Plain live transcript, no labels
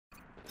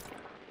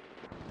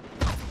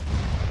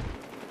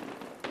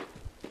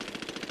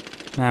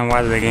Man,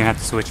 why did the game have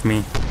to switch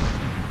me?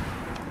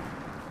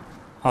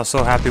 I was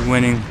so happy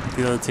winning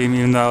the other team,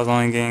 even though I was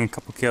only getting a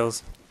couple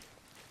kills.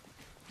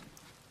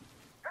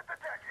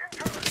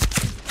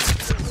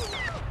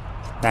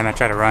 Damn, I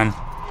tried to run.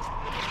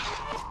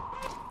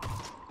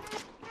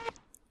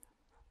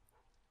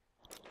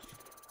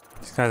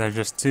 These guys are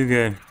just too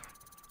good.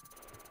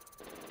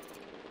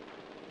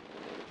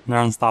 They're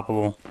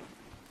unstoppable.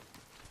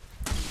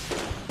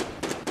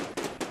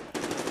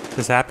 If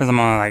this happens, I'm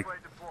gonna like,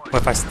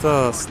 well, if I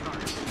still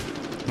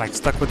like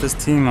stuck with this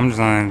team, I'm just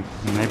gonna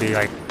maybe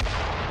like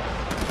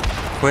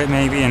quit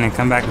maybe and then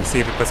come back and see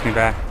if it puts me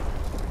back.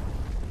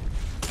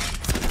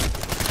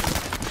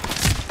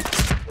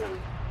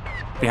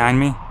 Behind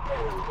me?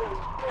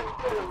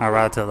 Or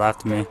rather to the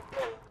left of me.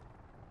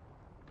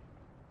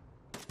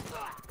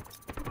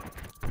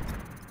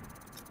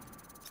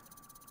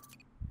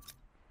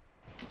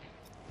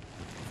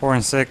 Four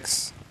and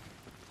 6.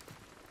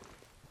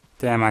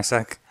 Damn, I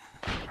suck.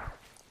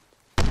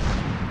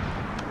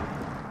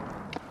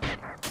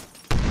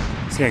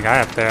 See a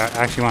guy up there.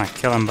 I actually want to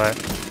kill him, but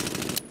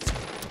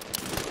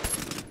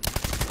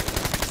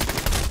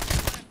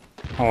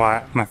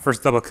oh, my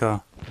first double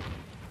kill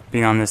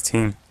being on this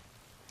team.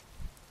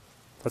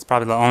 That's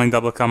probably the only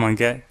double kill I'm gonna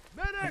get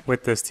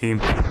with this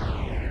team.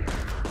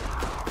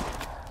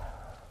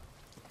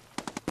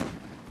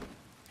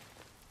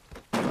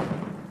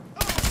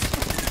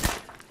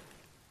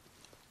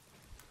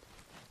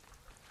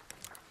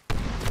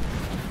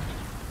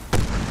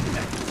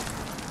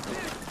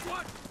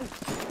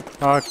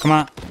 Oh, come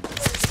on.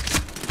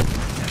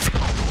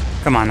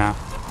 Come on now.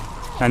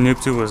 That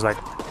noob tube was like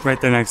right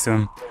there next to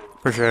him.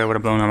 For sure I would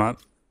have blown him up.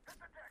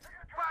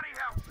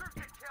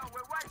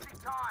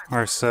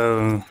 Or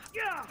so,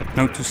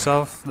 note to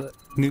self,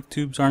 noob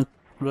tubes aren't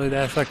really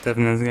that effective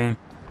in this game.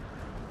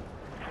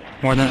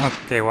 More than,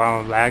 okay,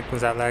 wow, lag,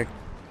 was that lag?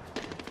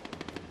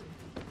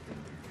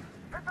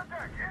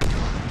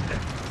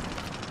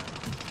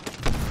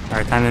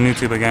 Alright, time to noob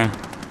tube again.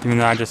 Even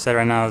though I just said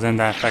right now it wasn't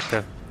that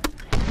effective.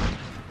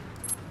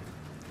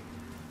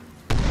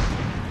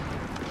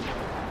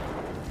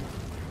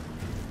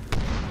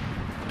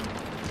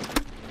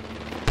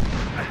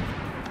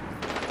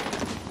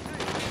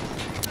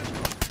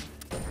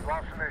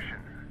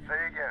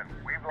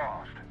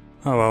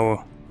 Oh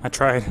well, I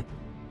tried. 7-0,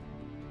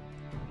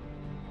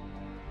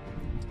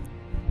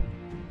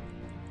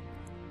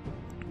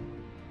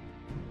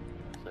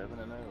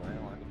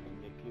 I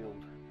didn't get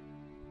killed.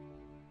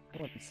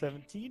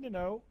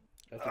 17-0.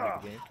 That's a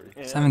good game for you.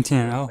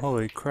 17-0,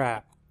 holy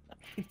crap.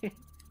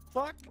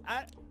 Fuck,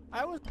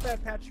 I was in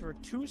that patch for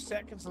 2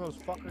 seconds and those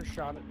fuckers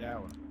shot it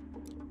down.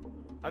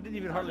 I didn't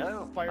even hardly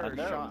fire a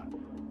shot.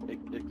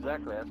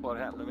 Exactly, that's what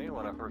happened to me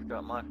when I first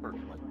got my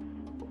first one.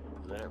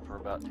 I was in it for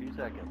about 2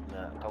 seconds and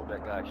I told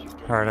that guy, shoot.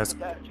 Alright, let's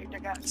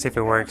see if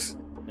it works.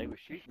 They were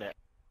shooting at.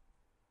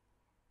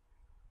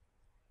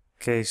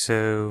 Okay,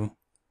 so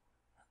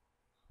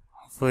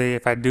hopefully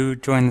if I do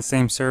join the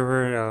same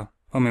server, it'll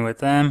put me with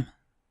them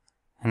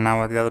and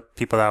not with the other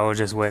people that I was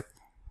just with.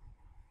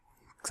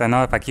 Because I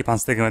know if I keep on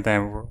sticking with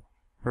them,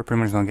 we're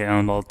pretty much going to get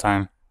owned all the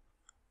time.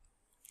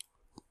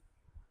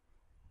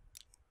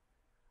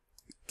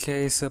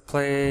 Okay, so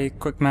play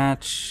quick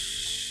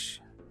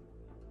match.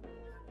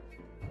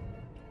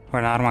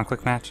 Or no, I don't want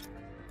quick match.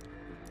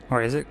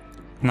 Or is it?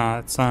 No,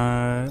 it's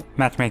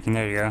matchmaking.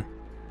 There you go.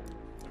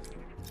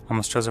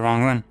 Almost chose the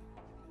wrong one.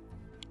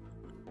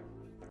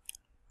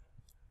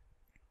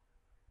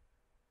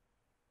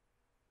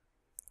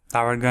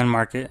 Tower gun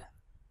market.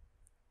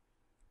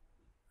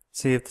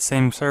 See if the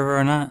same server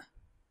or not.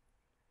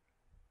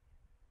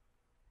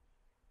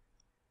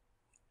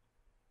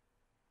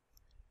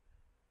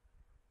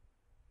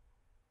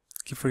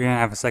 Keep forgetting I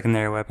have a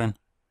secondary weapon.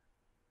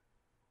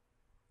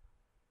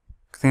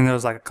 I think there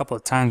was like a couple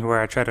of times where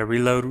I tried to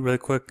reload really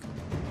quick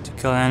to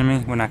kill an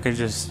enemy when I could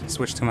just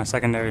switch to my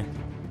secondary.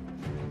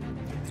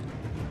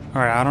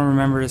 Alright, I don't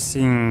remember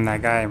seeing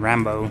that guy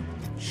Rambo,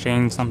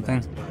 Shane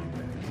something.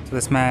 So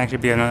this might actually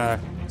be another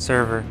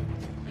server.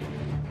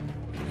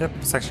 Yep,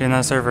 it's actually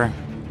another server.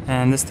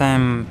 And this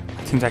time,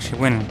 the team's actually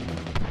winning.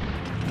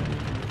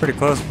 Pretty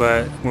close,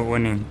 but we're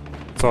winning.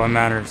 That's all that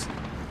matters.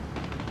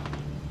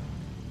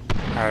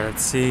 Alright,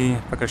 let's see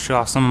if I can show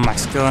off some of my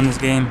skill in this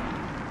game.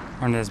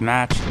 Or in this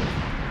match.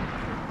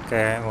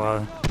 Okay,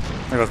 well,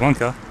 there goes one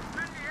kill.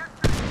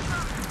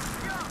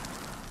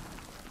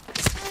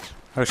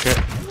 Oh shit.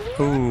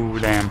 Ooh,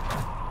 damn.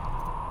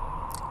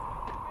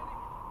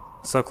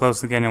 So close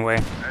to getting away.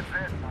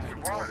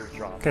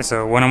 Okay,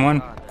 so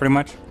 1-on-1, pretty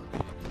much.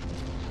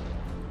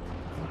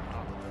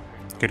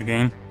 Good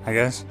game, I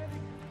guess.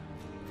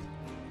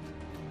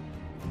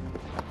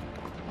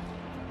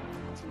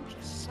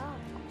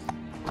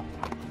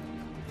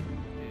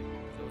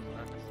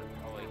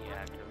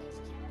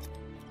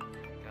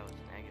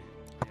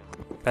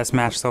 Best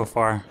match so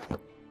far,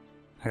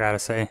 I gotta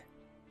say.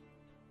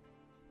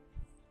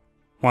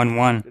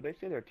 1-1. Did they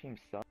say their team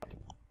sucked?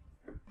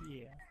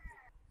 Yeah.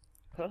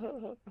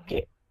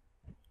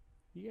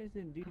 You guys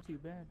didn't do too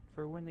bad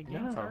for when the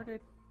game started.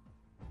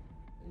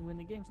 when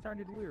the game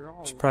started, we were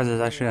all. Surprised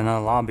there's actually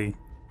another lobby.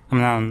 I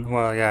mean,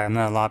 well, yeah,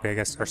 another lobby, I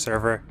guess, or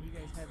server, You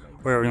guys had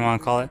like whatever you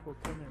want to call it. people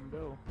come and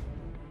go.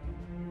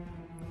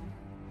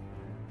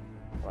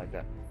 Like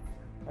that.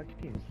 Our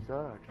team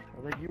sucks.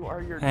 Like you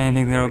are your. I didn't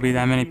think there would be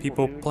that many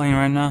people dude. playing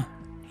right now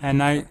at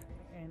night.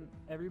 And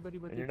everybody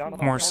but And the you're not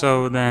team- More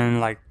so than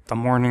like the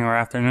morning or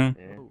afternoon.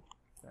 Yeah. Oh,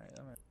 sorry,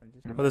 I'm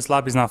just- But this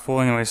lobby's not full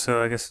anyway,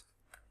 so I guess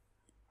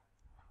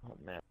Oh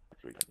man,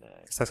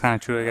 nice. that's kind of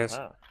true, I guess.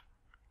 Uh-huh.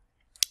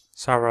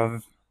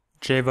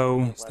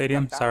 Sarajevo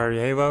Stadium,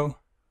 Sarajevo.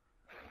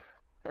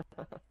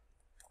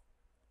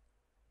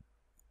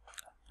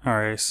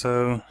 Alright,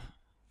 so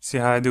see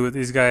how I do with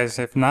these guys.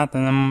 If not,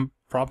 then I'm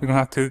probably gonna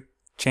have to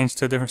change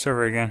to a different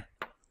server again.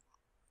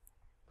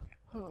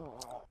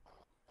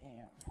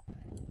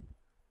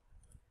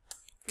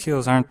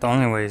 Kills aren't the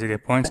only ways to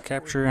get points.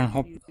 Capture and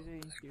hope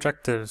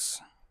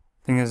objectives.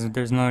 Thing is,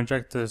 there's no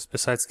objectives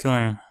besides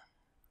killing.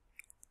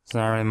 There's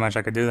not really much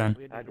I could do then.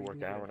 I had to work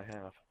an hour and a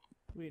half.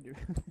 We do.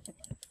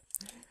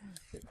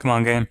 Come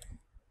on, game.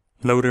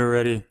 Loaded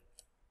already.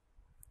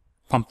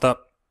 Pumped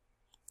up.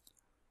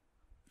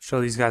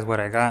 Show these guys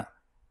what I got.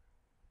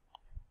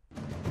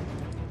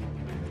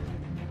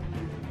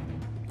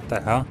 What the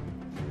hell?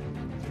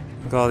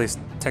 Look at all these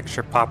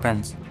texture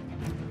pop-ins.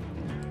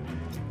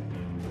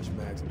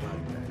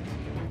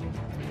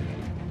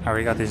 I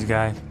already got these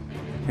guys.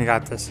 We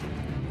got this.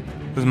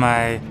 Who's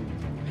my...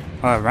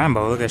 Oh,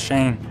 Rambo. Look at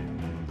Shane.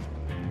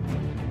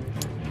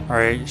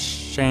 Alright,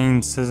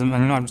 Shane says... You know,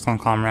 I'm just gonna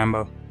call him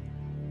Rambo.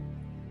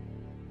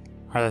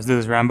 Alright, let's do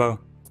this, Rambo.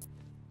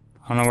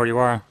 I don't know where you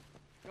are.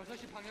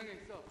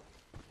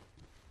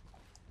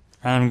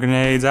 Random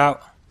grenades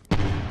out.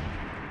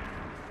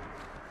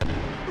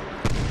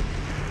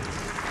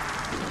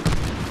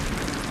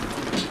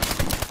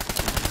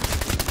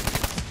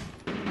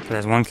 Okay,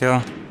 there's one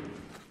kill.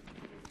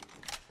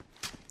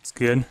 It's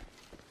good.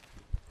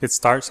 Good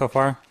start so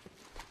far.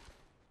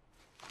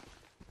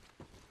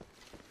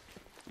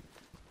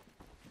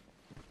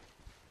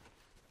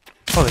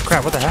 Holy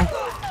crap, what the heck?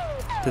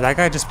 Did that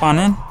guy just spawn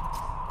in?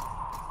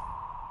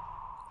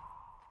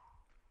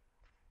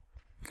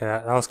 Okay,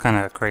 that was kind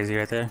of crazy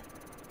right there.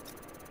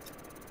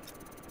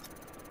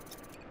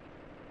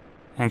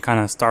 And kind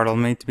of startled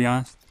me, to be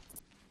honest.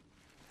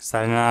 So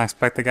I did not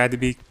expect the guy to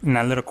be in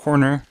that little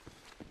corner.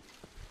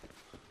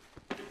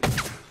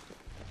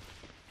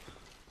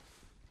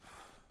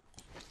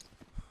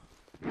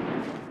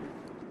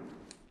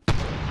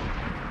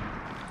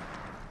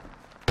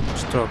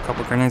 Just throw a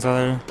couple grenades out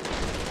there.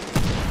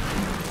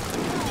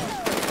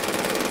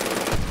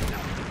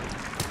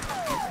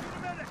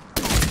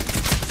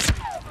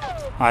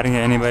 Oh, I didn't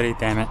get anybody,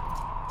 damn it.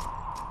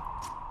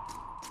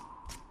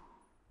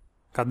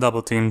 Got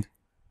double teamed.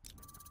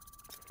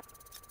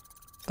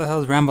 What the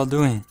hell is Rambo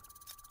doing?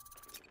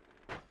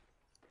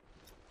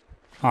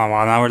 Oh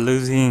wow, now we're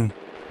losing.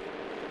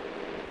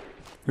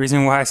 The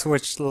reason why I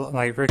switched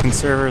like freaking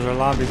servers or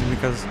lobbies is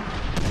because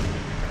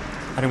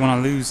I didn't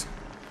want to lose.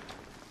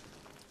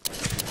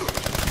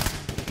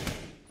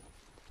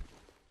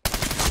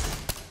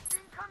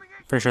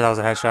 Pretty sure that was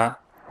a headshot.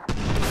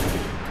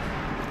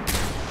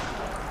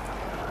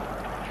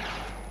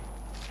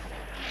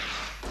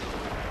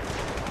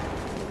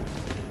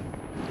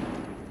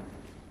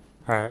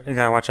 Alright, you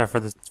gotta watch out for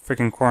this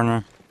freaking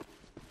corner.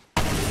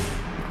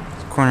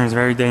 This corner is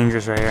very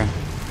dangerous right here.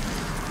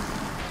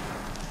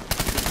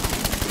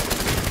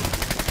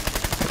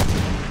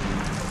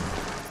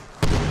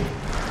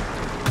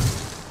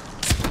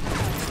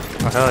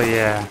 Oh hell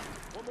yeah.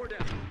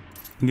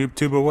 Noob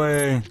tube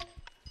away.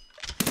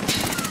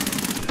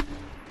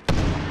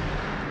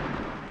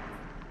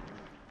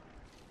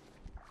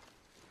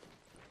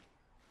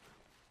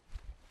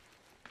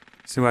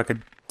 See what I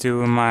could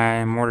do in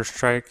my mortar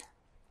strike.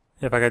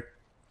 If I could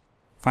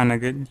find a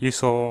good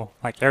useful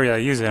like area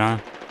to use it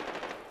on.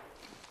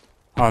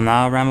 Oh,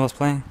 now Rambo's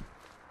playing?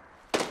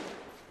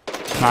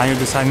 Now you're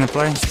deciding to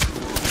play?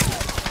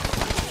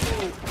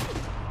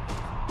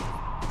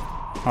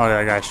 Oh,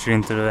 that guy's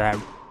shooting through that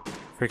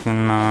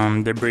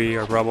freaking debris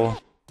or rubble.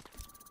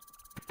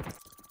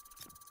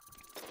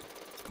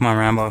 Come on,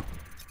 Rambo.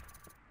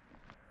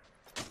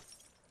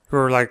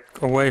 We're like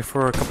away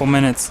for a couple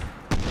minutes.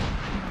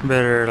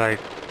 Better like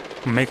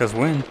make us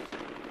win.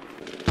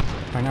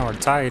 Right now we're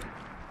tied.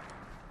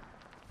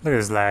 Look at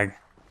this lag.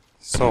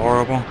 So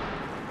horrible.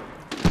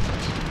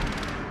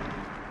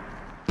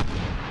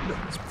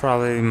 It's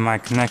probably my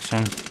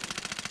connection.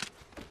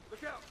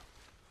 Look out!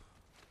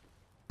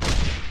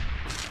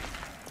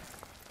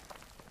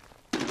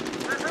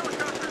 There's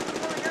helicopters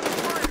deploying enemy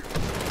fire!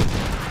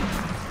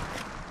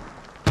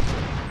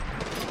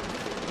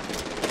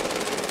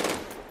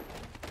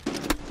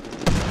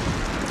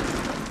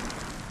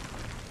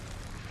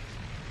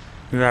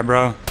 Look at that,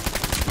 bro.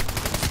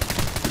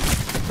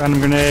 Random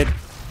grenade.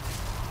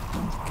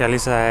 Okay, at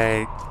least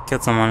I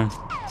killed someone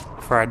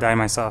before I die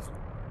myself.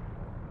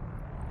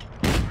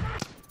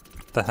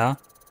 What the hell?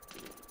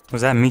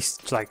 Was that me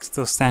like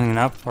still standing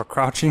up or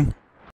crouching?